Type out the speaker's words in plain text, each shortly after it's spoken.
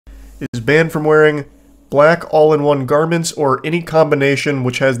is banned from wearing black all-in-one garments or any combination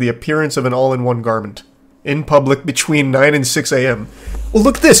which has the appearance of an all-in-one garment in public between 9 and 6 a.m. Well,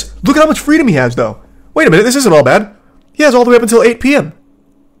 look at this. Look at how much freedom he has, though. Wait a minute, this isn't all bad. He has all the way up until 8 p.m.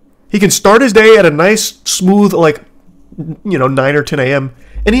 He can start his day at a nice, smooth, like, 9 or 10 a.m.,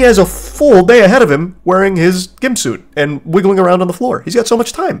 and he has a full day ahead of him wearing his gimp suit and wiggling around on the floor. He's got so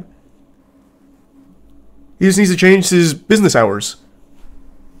much time. He just needs to change his business hours.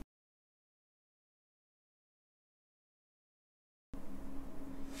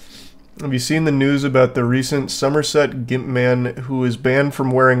 Have you seen the news about the recent Somerset Gimp man who is banned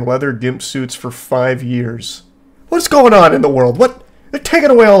from wearing leather gimp suits for 5 years? What's going on in the world? What? They're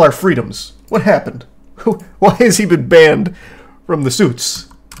taking away all our freedoms. What happened? Why has he been banned from the suits?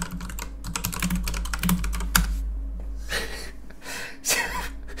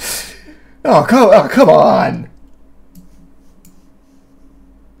 Oh, come on!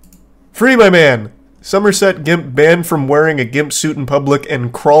 Free my man! Somerset Gimp banned from wearing a gimp suit in public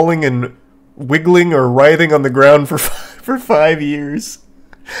and crawling and wiggling or writhing on the ground for 5 years.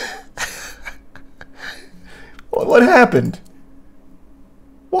 What happened?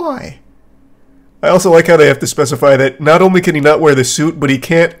 Why? I also like how they have to specify that not only can he not wear the suit, but he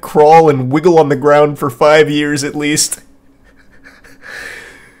can't crawl and wiggle on the ground for 5 years at least.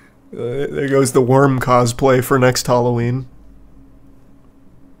 There goes the worm cosplay for next Halloween.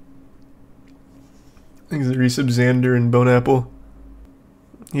 Thanks to Resub Xander and Bone Apple.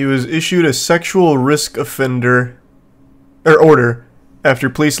 He was issued a sexual risk offender order after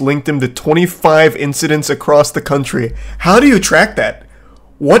police linked him to 25 incidents across the country. How do you track that?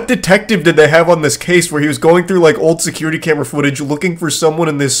 What detective did they have on this case where he was going through like old security camera footage looking for someone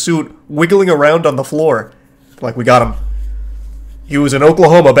in this suit wiggling around on the floor? Like, we got him. He was in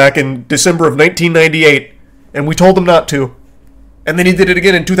Oklahoma back in December of 1998, and we told him not to. And then he did it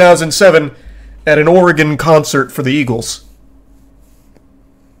again in 2007 at an Oregon concert for the Eagles.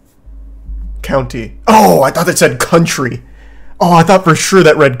 County. Oh, I thought it said country. Oh, I thought for sure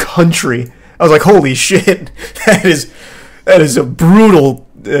that read country. I was like, holy shit. That is a brutal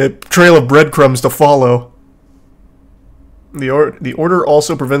trail of breadcrumbs to follow. The order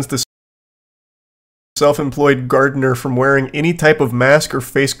also prevents the self-employed gardener from wearing any type of mask or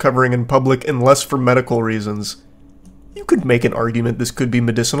face covering in public unless for medical reasons. You could make an argument this could be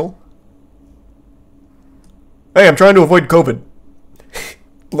medicinal. Hey, I'm trying to avoid COVID.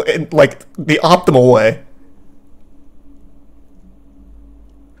 Like, the optimal way.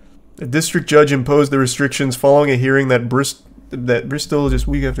 A district judge imposed the restrictions following a hearing that Bristol, just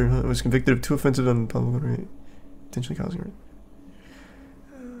week after, was convicted of 2 offenses on public right, intentionally causing it.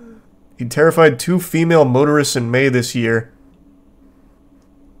 He terrified 2 female motorists in May this year.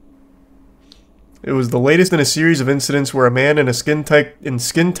 It was the latest in a series of incidents where a man in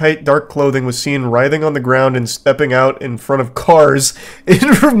skin-tight dark clothing was seen writhing on the ground and stepping out in front of cars in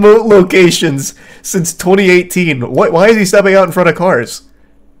remote locations since 2018. Why is he stepping out in front of cars?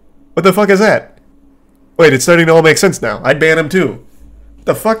 What the fuck is that? Wait, it's starting to all make sense now. I'd ban him too.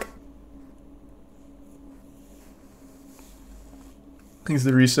 The fuck? He's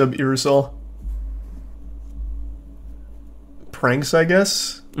the resub Irisol. Pranks, I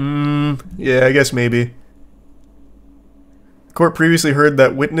guess? Yeah, I guess maybe. Court previously heard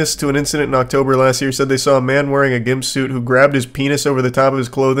that witness to an incident in October last year said they saw a man wearing a gimp suit who grabbed his penis over the top of his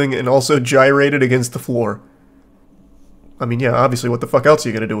clothing and also gyrated against the floor. I mean, yeah, obviously, what the fuck else are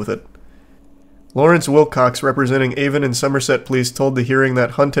you gonna do with it? Lawrence Wilcox, representing Avon and Somerset Police, told the hearing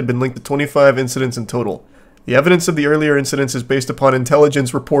that Hunt had been linked to 25 incidents in total. The evidence of the earlier incidents is based upon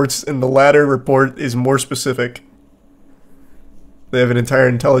intelligence reports, and the latter report is more specific. They have an entire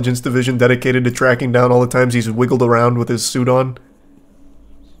intelligence division dedicated to tracking down all the times he's wiggled around with his suit on.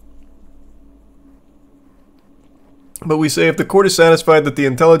 But we say if the court is satisfied that the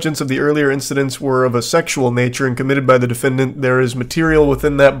intelligence of the earlier incidents were of a sexual nature and committed by the defendant, there is material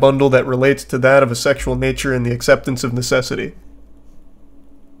within that bundle that relates to that of a sexual nature and the acceptance of necessity.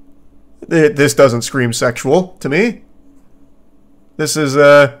 This doesn't scream sexual to me. This is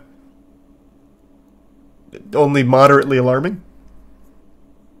only moderately alarming.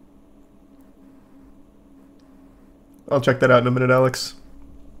 I'll check that out in a minute, Alex.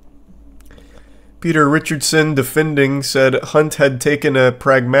 Peter Richardson, defending, said Hunt had taken a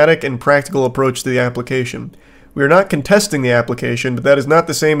pragmatic and practical approach to the application. We are not contesting the application, but that is not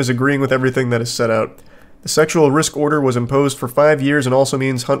the same as agreeing with everything that is set out. The sexual risk order was imposed for 5 years and also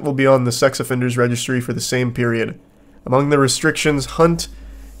means Hunt will be on the sex offenders registry for the same period. Among the restrictions, Hunt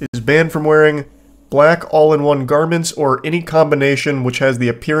is banned from wearing black all-in-one garments or any combination which has the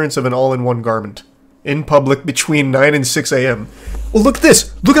appearance of an all-in-one garment in public between 9 and 6 a.m. Well, look at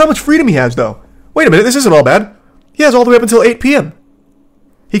this. Look at how much freedom he has, though. Wait a minute, this isn't all bad. He has all the way up until 8 p.m.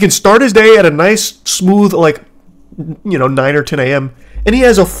 He can start his day at a nice, smooth, like, 9 or 10 a.m., and he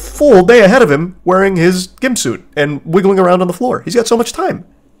has a full day ahead of him wearing his gimp suit and wiggling around on the floor. He's got so much time.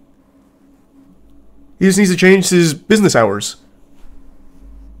 He just needs to change his business hours.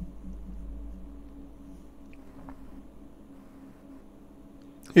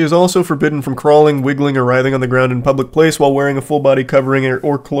 He is also forbidden from crawling, wiggling, or writhing on the ground in public place while wearing a full body covering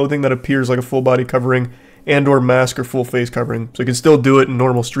or clothing that appears like a full body covering and or mask or full face covering. So he can still do it in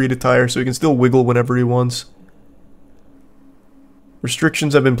normal street attire, so he can still wiggle whenever he wants.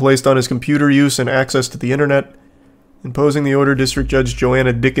 Restrictions have been placed on his computer use and access to the internet. Imposing the order, District Judge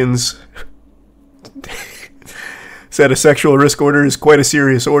Joanna Dickens said a sexual risk order is quite a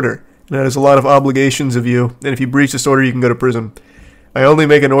serious order, and it has a lot of obligations of you, and if you breach this order, you can go to prison. I only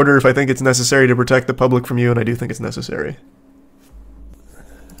make an order if I think it's necessary to protect the public from you, and I do think it's necessary.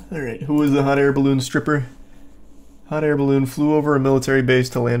 Alright, who was the hot air balloon stripper? Hot air balloon flew over a military base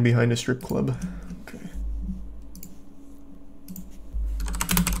to land behind a strip club. Okay.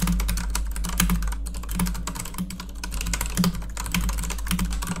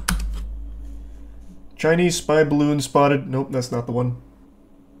 Chinese spy balloon spotted. Nope, that's not the one.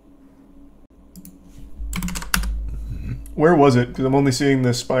 Where was it? Because I'm only seeing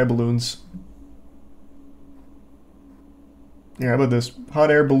the spy balloons. Yeah, how about this?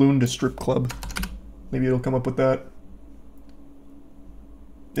 Hot air balloon to strip club. Maybe it'll come up with that.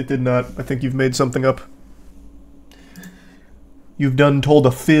 It did not. I think you've made something up. You've told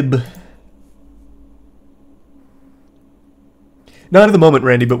a fib. Not at the moment,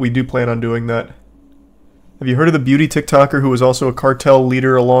 Randy, but we do plan on doing that. Have you heard of the beauty TikToker who was also a cartel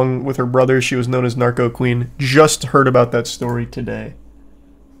leader along with her brother? She was known as Narco Queen. Just heard about that story today.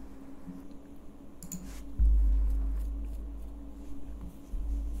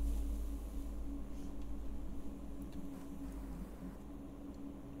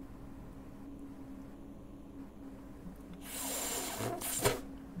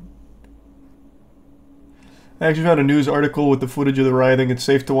 I actually found a news article with the footage of the rioting. It's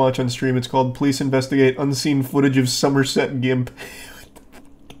safe to watch on stream. It's called Police Investigate Unseen Footage of Somerset Gimp.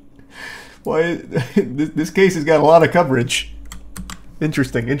 Why? This case has got a lot of coverage.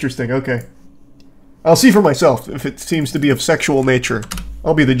 Interesting, okay. I'll see for myself if it seems to be of sexual nature.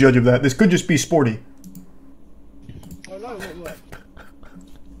 I'll be the judge of that. This could just be sporty.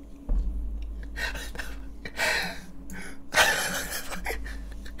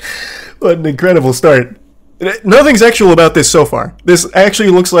 What an incredible start. Nothing sexual about this so far. This actually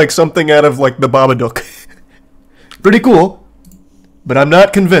looks like something out of, like, the Babadook. Pretty cool. But I'm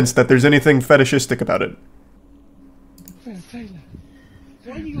not convinced that there's anything fetishistic about it. Why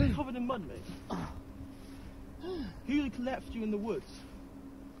are you covered in mud, mate? Who left you in the woods?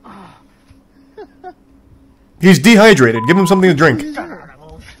 He's dehydrated. Give him something to drink.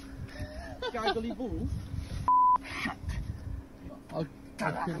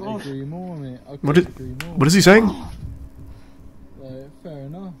 Agree more, mate. What is he saying? Fair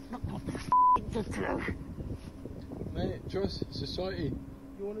enough. Mate, trust society.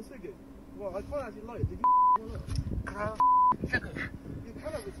 You want a cigarette? Well, I can't actually light it. Did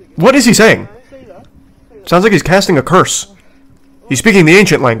you What is he saying? say that? Sounds like he's casting a curse. He's speaking the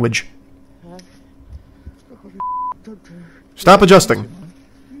ancient language. Stop adjusting.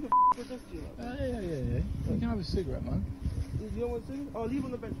 Yeah. You can have a cigarette, man. You don't want a cigarette? Oh, leave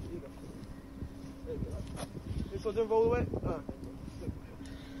on the bench. So don't roll away?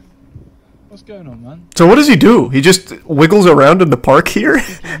 What's going on, man? So what does he do? He just wiggles around in the park here?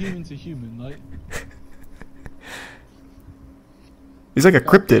 Human to human, like. He's like a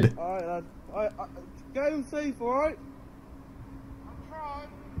cryptid. Alright, lad. Get him safe, alright? I'm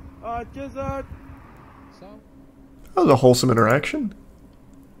trying. Just, That was a wholesome interaction.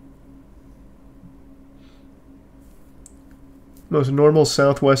 Most normal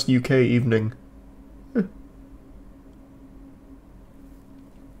southwest UK evening.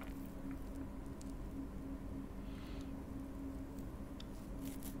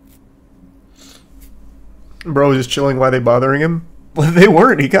 Bro was just chilling. Why are they bothering him? Well, they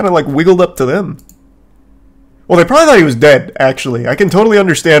weren't. He kind of like wiggled up to them. Well, they probably thought he was dead, actually. I can totally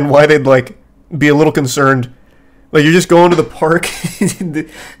understand why they'd like be a little concerned. Like, you're just going to the park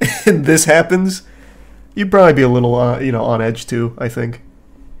and this happens. You'd probably be a little, on edge too, I think.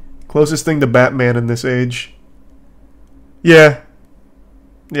 Closest thing to Batman in this age. Yeah.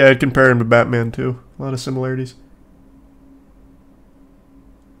 Yeah, I'd compare him to Batman too. A lot of similarities.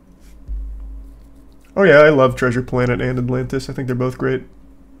 Oh yeah, I love Treasure Planet and Atlantis. I think they're both great.